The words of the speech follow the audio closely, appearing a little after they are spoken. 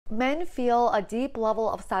Men feel a deep level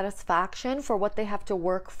of satisfaction for what they have to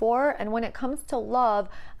work for, and when it comes to love,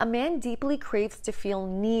 a man deeply craves to feel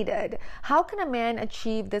needed. How can a man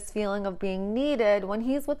achieve this feeling of being needed when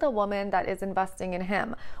he's with a woman that is investing in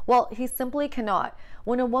him? Well, he simply cannot.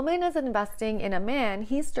 When a woman is investing in a man,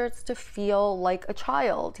 he starts to feel like a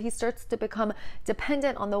child. He starts to become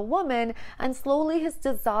dependent on the woman, and slowly his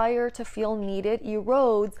desire to feel needed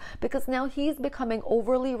erodes because now he's becoming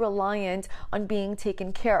overly reliant on being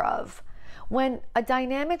taken care of. When a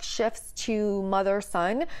dynamic shifts to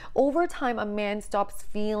mother-son, over time a man stops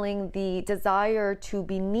feeling the desire to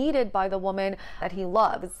be needed by the woman that he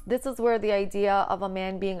loves. This is where the idea of a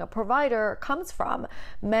man being a provider comes from.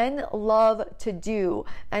 Men love to do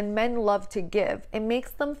and men love to give. It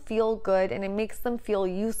makes them feel good and it makes them feel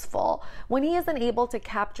useful. When he isn't able to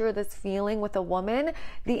capture this feeling with a woman,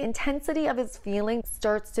 the intensity of his feeling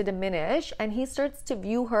starts to diminish and he starts to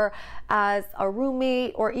view her as a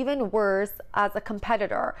roommate, or even worse, as a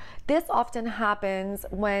competitor. This often happens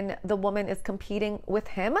when the woman is competing with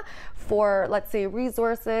him for, let's say,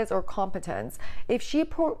 resources or competence. If she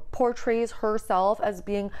portrays herself as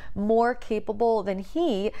being more capable than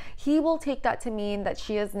he will take that to mean that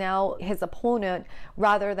she is now his opponent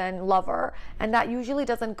rather than lover. And that usually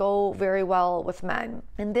doesn't go very well with men.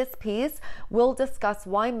 In this piece, we'll discuss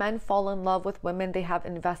why men fall in love with women they have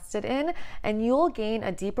invested in, and you'll gain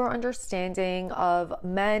a deeper understanding of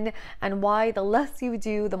men and why the less you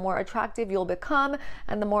do, the more attractive you'll become,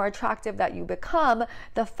 and the more attractive that you become,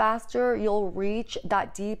 the faster you'll reach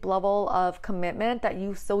that deep level of commitment that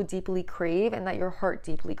you so deeply crave and that your heart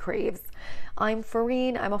deeply craves. I'm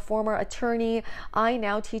Fareen. I'm a former attorney. I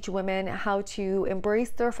now teach women how to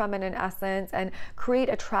embrace their feminine essence and create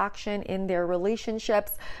attraction in their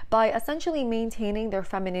relationships by essentially maintaining their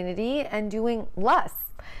femininity and doing less.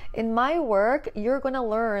 In my work, you're going to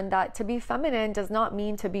learn that to be feminine does not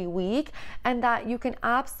mean to be weak, and that you can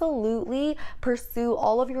absolutely pursue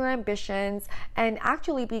all of your ambitions and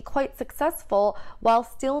actually be quite successful while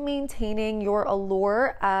still maintaining your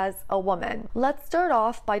allure as a woman. Let's start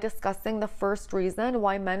off by discussing the first reason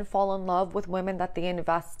why men fall in love with women that they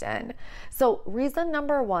invest in. So reason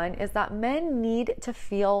number one is that men need to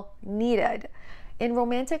feel needed. In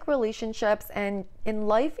romantic relationships and in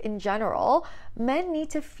life in general, men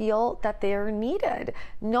need to feel that they are needed.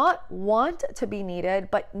 Not want to be needed,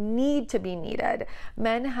 but need to be needed.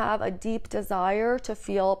 Men have a deep desire to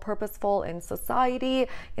feel purposeful in society,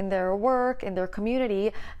 in their work, in their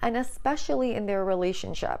community, and especially in their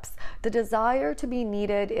relationships. The desire to be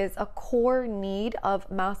needed is a core need of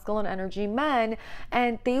masculine energy men,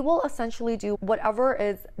 and they will essentially do whatever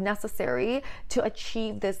is necessary to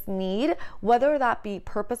achieve this need, whether that be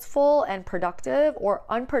purposeful and productive or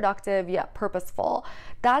unproductive yet purposeful.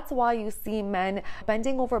 That's why you see men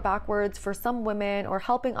bending over backwards for some women or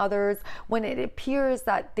helping others when it appears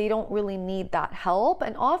that they don't really need that help,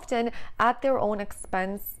 and often at their own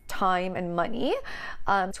expense, time, and money.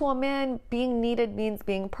 To a man, being needed means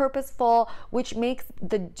being purposeful, which makes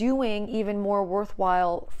the doing even more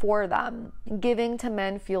worthwhile for them. Giving to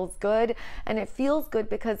men feels good, and it feels good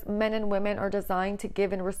because men and women are designed to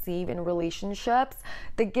give and receive in relationships.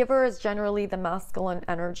 The giver is generally the masculine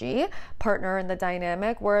energy partner in the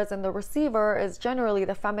dynamic, whereas in the receiver is generally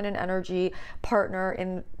the feminine energy partner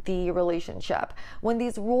in the relationship. When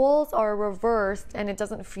these roles are reversed and it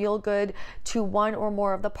doesn't feel good to one or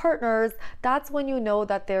more of the partners, that's when you know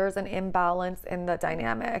that there's an imbalance in the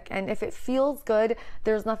dynamic. And if it feels good,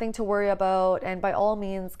 there's nothing to worry about, and by all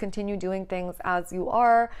means continue doing things as you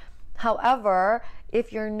are. However,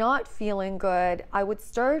 if you're not feeling good, I would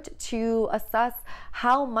start to assess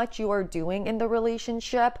how much you are doing in the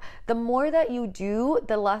relationship. The more that you do,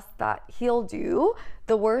 the less that he'll do,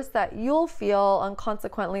 the worse that you'll feel, and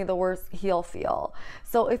consequently the worse he'll feel.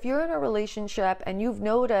 So if you're in a relationship and you've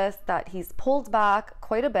noticed that he's pulled back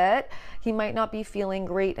quite a bit, he might not be feeling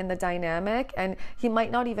great in the dynamic, and he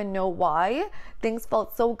might not even know why. Things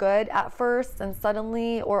felt so good at first, and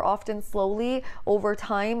suddenly, or often slowly over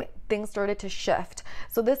time, things started to shift.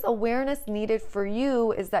 So this awareness needed for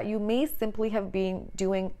you is that you may simply have been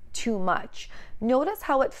doing too much. Notice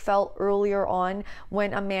how it felt earlier on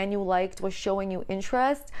when a man you liked was showing you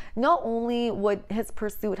interest. Not only would his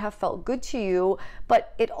pursuit have felt good to you,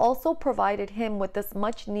 but it also provided him with this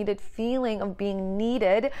much needed feeling of being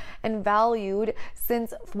needed and valued,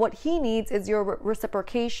 since what he needs is your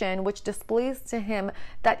reciprocation, which displays to him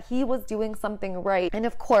that he was doing something right. And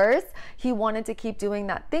of course, he wanted to keep doing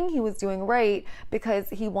that thing he was doing right because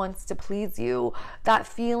he wants to please you. That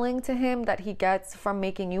feeling to him that he gets from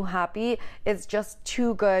making you happy is just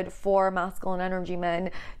too good for masculine energy men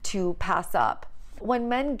to pass up. When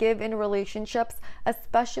men give in relationships,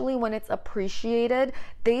 especially when it's appreciated,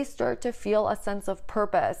 they start to feel a sense of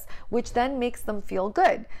purpose, which then makes them feel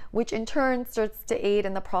good, which in turn starts to aid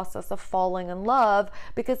in the process of falling in love,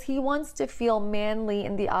 because he wants to feel manly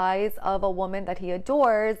in the eyes of a woman that he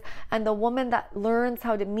adores. And the woman that learns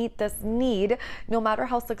how to meet this need, no matter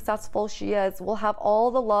how successful she is, will have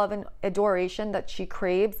all the love and adoration that she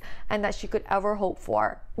craves and that she could ever hope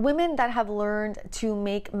for. Women that have learned to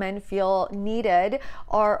make men feel needed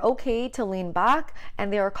are okay to lean back,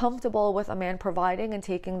 and they are comfortable with a man providing and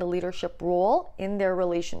taking the leadership role in their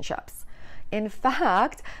relationships. In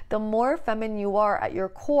fact, the more feminine you are at your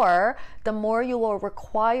core, the more you will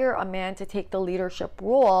require a man to take the leadership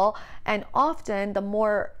role, and often the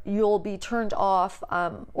more you'll be turned off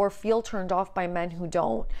or feel turned off by men who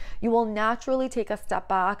don't. You will naturally take a step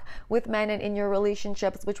back with men and in your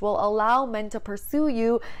relationships, which will allow men to pursue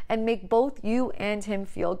you and make both you and him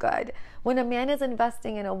feel good. When a man is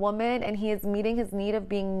investing in a woman and he is meeting his need of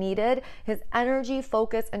being needed, his energy,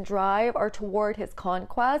 focus, and drive are toward his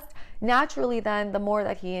conquest. Naturally, then, the more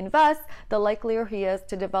that he invests, the likelier he is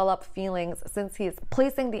to develop feelings, since he is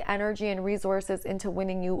placing the energy and resources into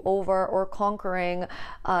winning you over or conquering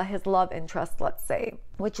his love interest, let's say.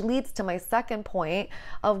 Which leads to my second point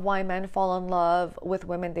of why men fall in love with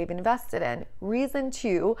women they've invested in. Reason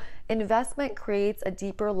 2, investment creates a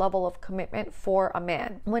deeper level of commitment for a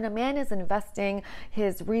man. When a man is investing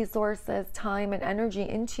his resources, time, and energy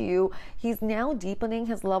into you, he's now deepening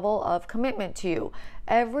his level of commitment to you.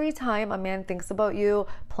 Every time a man thinks about you,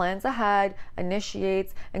 plans ahead,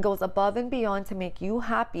 initiates, and goes above and beyond to make you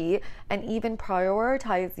happy and even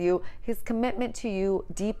prioritize you, his commitment to you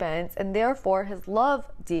deepens, and therefore his love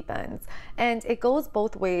deepens. And it goes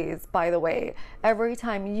both ways, by the way. Every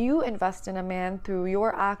time you invest in a man through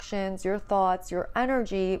your actions, your thoughts, your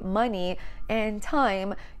energy, money, and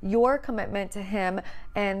time, your commitment to him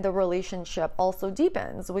and the relationship also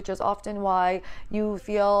deepens, which is often why you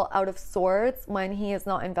feel out of sorts when he is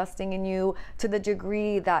not investing in you to the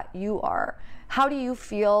degree that you are. How do you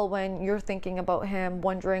feel when you're thinking about him,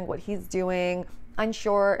 wondering what he's doing,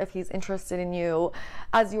 unsure if he's interested in you?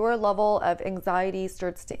 As your level of anxiety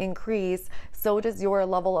starts to increase, so does your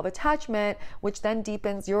level of attachment, which then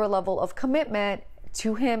deepens your level of commitment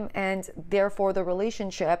to him and therefore the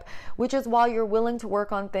relationship, which is why you're willing to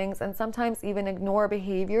work on things and sometimes even ignore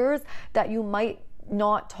behaviors that you might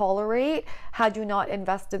not tolerate had you not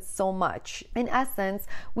invested so much. In essence,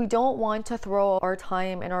 we don't want to throw our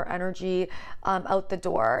time and our energy out the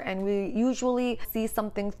door, and we usually see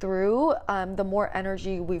something through the more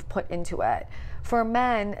energy we've put into it. For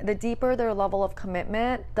men, the deeper their level of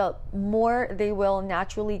commitment, the more they will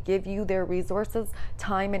naturally give you their resources,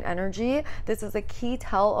 time, and energy. This is a key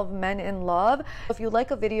tell of men in love. If you'd like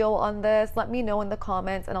a video on this, let me know in the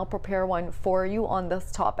comments and I'll prepare one for you on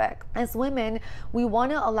this topic. As women, we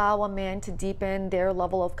want to allow a man to deepen their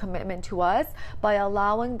level of commitment to us by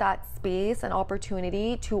allowing that space and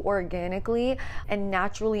opportunity to organically and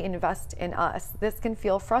naturally invest in us. This can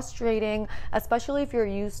feel frustrating, especially if you're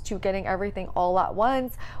used to getting everything all at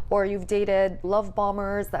once, or you've dated love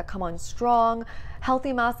bombers that come on strong.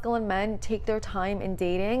 Healthy masculine men take their time in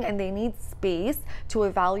dating and they need space to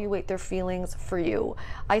evaluate their feelings for you.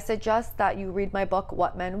 I suggest that you read my book,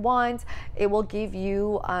 What Men Want. It will give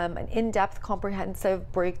you an in-depth, comprehensive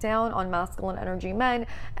breakdown on masculine energy men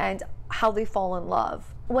and how they fall in love.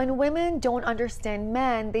 When women don't understand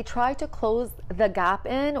men, they try to close the gap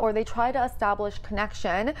in, or they try to establish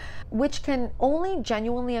connection, which can only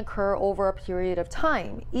genuinely occur over a period of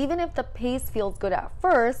time. Even if the pace feels good at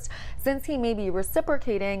first, since he may be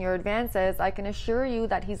reciprocating your advances, I can assure you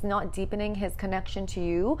that he's not deepening his connection to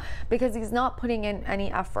you because he's not putting in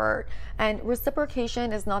any effort. And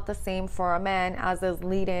reciprocation is not the same for a man as is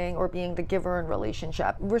leading or being the giver in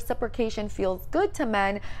relationship. Reciprocation feels good to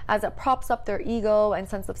men as it props up their ego and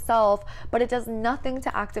sense of self, but it does nothing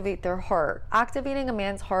to activate their heart. Activating a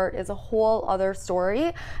man's heart is a whole other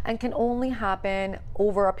story and can only happen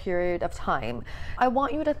over a period of time. I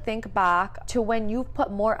want you to think back to when you've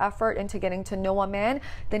put more effort into getting to know a man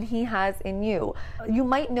than he has in you. You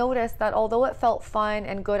might notice that although it felt fun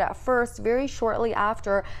and good at first, very shortly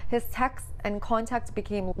after, his texts and contact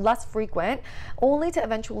became less frequent, only to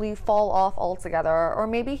eventually fall off altogether. Or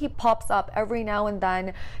maybe he pops up every now and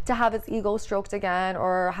then to have his ego stroked again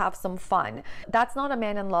or have some fun. That's not a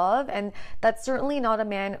man in love, and that's certainly not a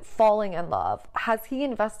man falling in love. Has he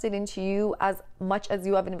invested into you as much as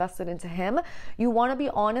you have invested into him? You want to be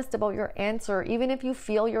honest about your answer. Even if you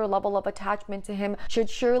feel your level of attachment to him should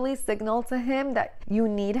surely signal to him that you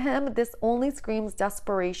need him. This only screams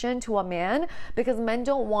desperation to a man, because men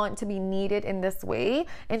don't want to be needed needed in this way.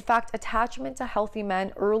 In fact, attachment to healthy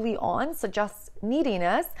men early on suggests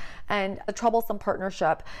neediness and a troublesome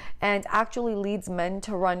partnership, and actually leads men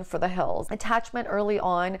to run for the hills. Attachment early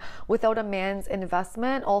on without a man's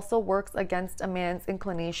investment also works against a man's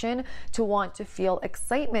inclination to want to feel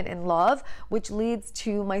excitement in love, which leads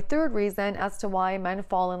to my third reason as to why men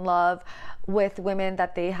fall in love with women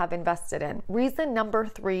that they have invested in. Reason number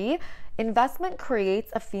 3, investment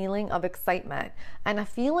creates a feeling of excitement, and a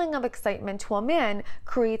feeling of excitement to a man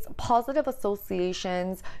creates positive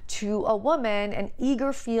associations to a woman and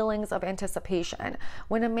eager feelings of anticipation.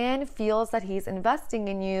 When a man feels that he's investing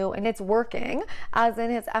in you and it's working, as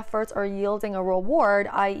in his efforts are yielding a reward,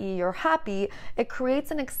 i.e. you're happy, it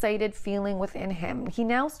creates an excited feeling within him. He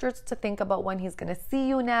now starts to think about when he's going to see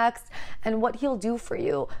you next and what he'll do for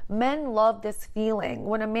you. Men love this feeling.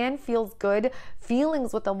 When a man feels good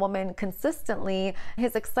feelings with a woman consistently,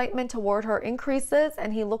 his excitement toward her increases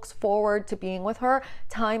and he looks forward to being with her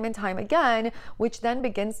time and time again, which then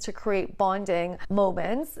begins to create bonding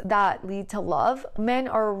moments that lead to love. Men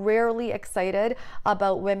are rarely excited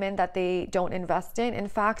about women that they don't invest in. In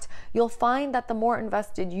fact, you'll find that the more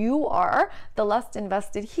invested you are, the less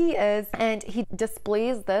invested he is, and he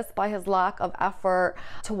displays this by his lack of effort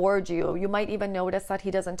toward you. You might even notice that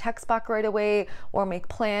he doesn't text back right away or make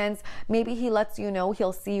plans. Maybe he lets you know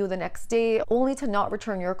he'll see you the next day, only to not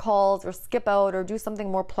return your calls or skip out or do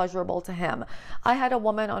something more pleasurable to him. I had a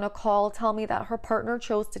woman on a call tell me that her partner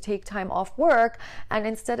chose to take time off work, and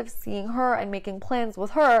instead of seeing her and making plans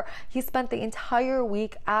with her, he spent the entire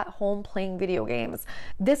week at home playing video games.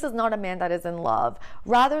 This is not a man that is in love.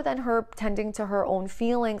 Rather than her tending to her own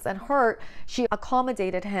feelings and hurt, she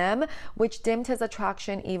accommodated him, which dimmed his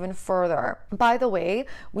attraction even further. By the way,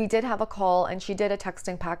 we did have a call and she did a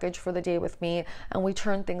texting package for the day with me, and we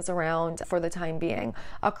turned things around for the time being.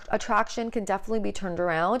 Attraction can definitely be turned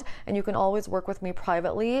around, and you can always work with me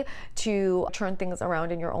privately to turn things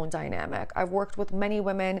around in your own dynamic. I've worked with many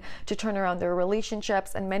women to turn around their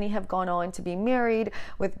relationships, and many have gone on to be married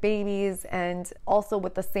with babies, and also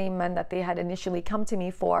with the same men that they had initially come to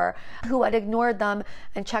me for, who had ignored them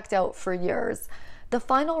and checked out for years. The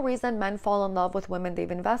final reason men fall in love with women they've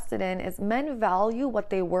invested in is men value what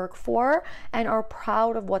they work for and are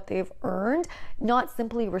proud of what they've earned, not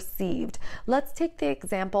simply received. Let's take the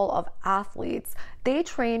example of athletes. They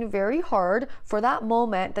train very hard for that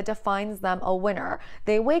moment that defines them a winner.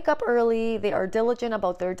 They wake up early, they are diligent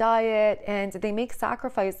about their diet, and they make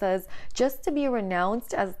sacrifices just to be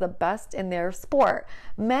renounced as the best in their sport.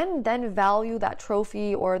 Men then value that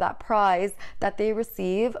trophy or that prize that they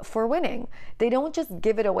receive for winning. They don't just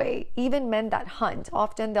give it away. Even men that hunt,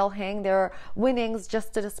 often they'll hang their winnings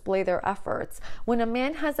just to display their efforts. When a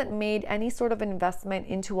man hasn't made any sort of investment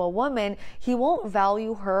into a woman, he won't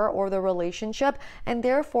value her or the relationship, and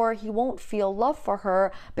therefore he won't feel love for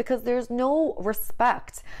her because there's no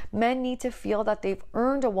respect. Men need to feel that they've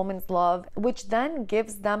earned a woman's love, which then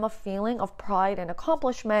gives them a feeling of pride and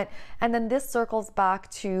accomplishment, and then this circles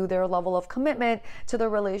back to their level of commitment to the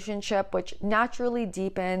relationship, which naturally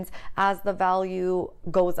deepens as the value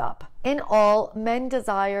goes up. In all, men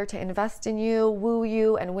desire to invest in you, woo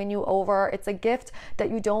you, and win you over. It's a gift that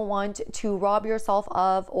you don't want to rob yourself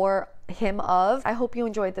of or him of. I hope you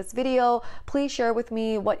enjoyed this video. Please share with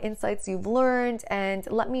me what insights you've learned and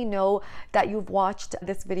let me know that you've watched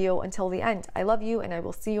this video until the end. I love you, and I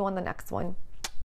will see you on the next one.